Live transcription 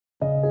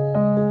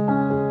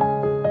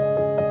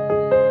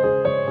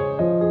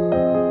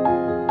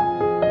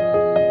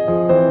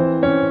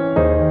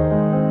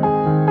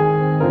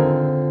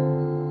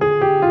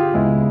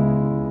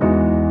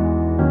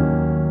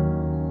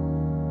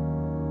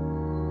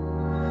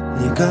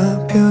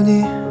네가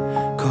편히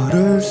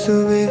걸을 수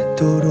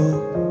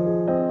있도록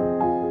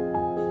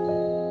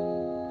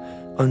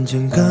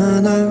언젠가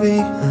널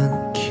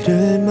위한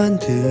길을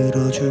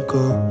만들어줄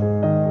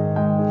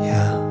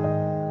거야.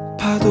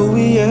 파도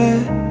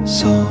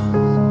위에서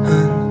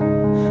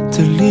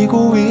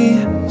흔들리고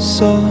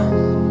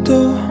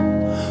있어도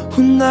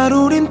훗날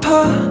우린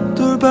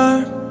파도를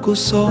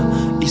밟고서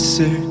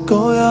있을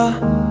거야.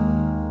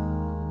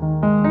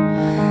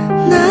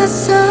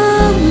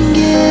 낯선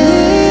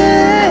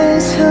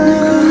길에서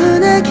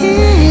누구나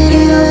길을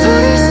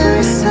잃어버릴 수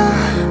있어.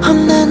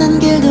 험난한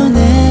길도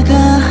내가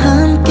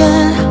함께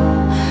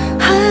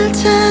할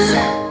테니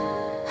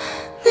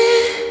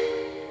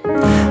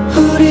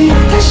우리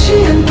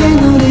다시 함께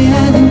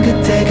노래하는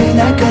그때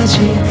그날까지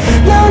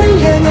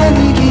너를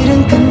향한 이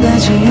길은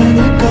끝나지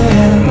않을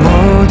거야.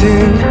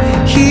 모든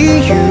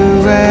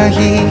이유와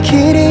이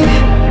길이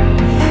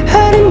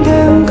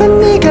아름다운 건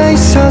네가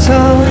있어서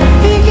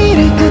이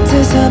길의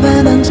끝에서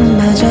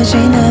반환점마저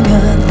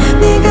지나면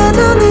네가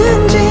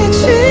더는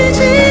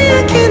지치지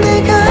않게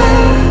내가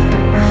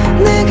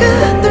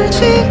널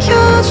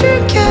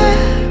지켜줄게.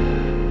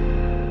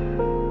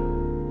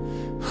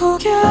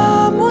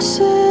 혹여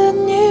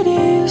무슨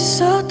일이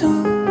있어도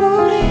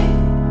우리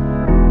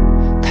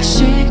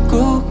다시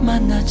꼭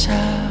만나자.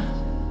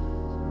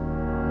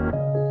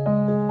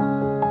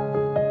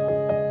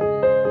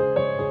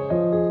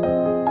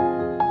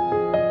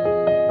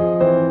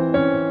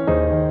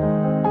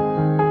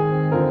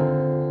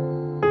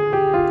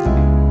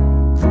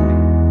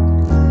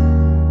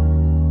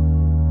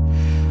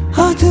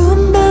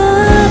 어두운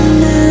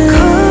밤에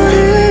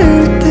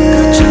걸을 때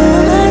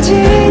좋아진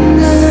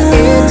날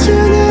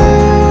잊으는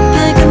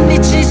밝은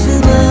빛이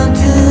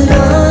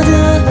스며들어도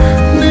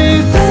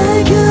늘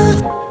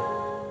밝혀줘.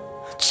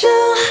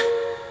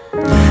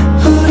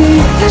 우리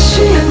다시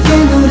함께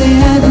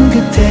노래하는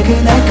그때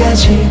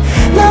그날까지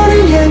너를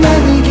향한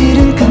이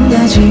길은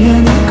끝나지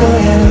않을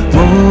거야.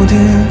 모든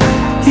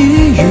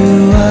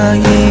이유와 이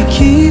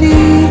길이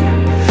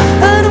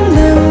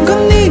아름다운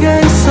건 네가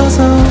있어서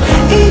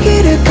이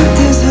길의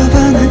끝에서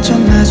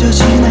반환점마저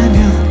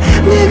지나면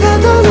내가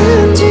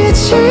더는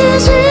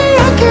지치지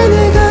않게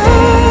내가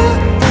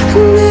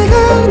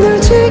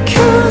널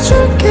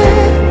지켜줄게.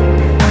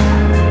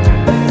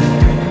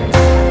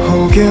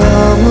 혹여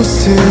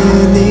무슨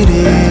일이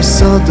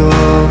있어도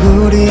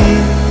우리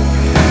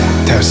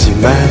다시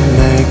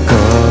만날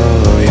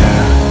거야.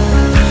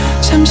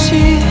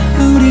 잠시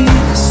우리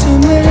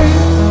숨을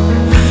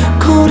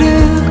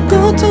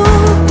고르고 또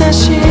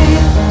다시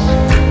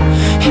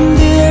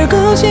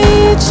힘들고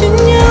지친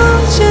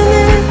여정을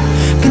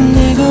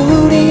끝내고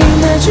우리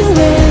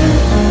나중에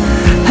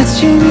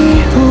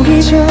아침이 오기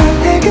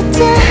전에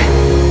그때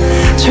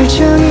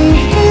절정이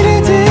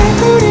이르듯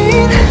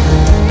우린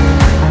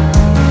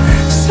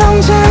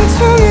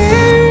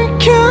성장통을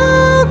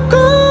겪고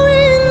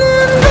있는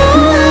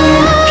거야.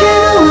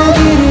 너와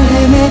길을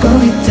헤매고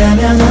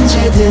있다면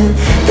언제든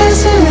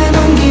따스한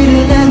온기를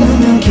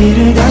나누면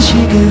길을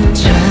다시금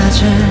찾을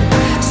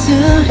수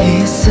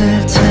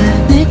있을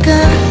테니까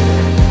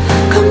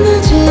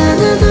겁나지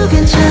않아도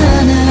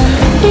괜찮아.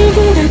 이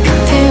길의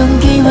끝에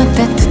온기와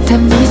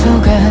따뜻한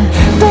미소가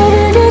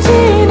빠르게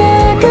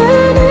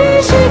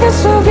지나가는 시간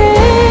속에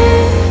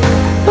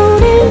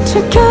우릴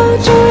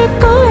지켜줄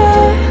거야.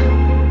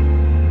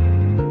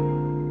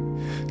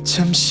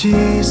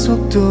 잠시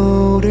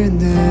속도를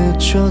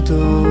늦춰도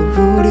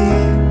우리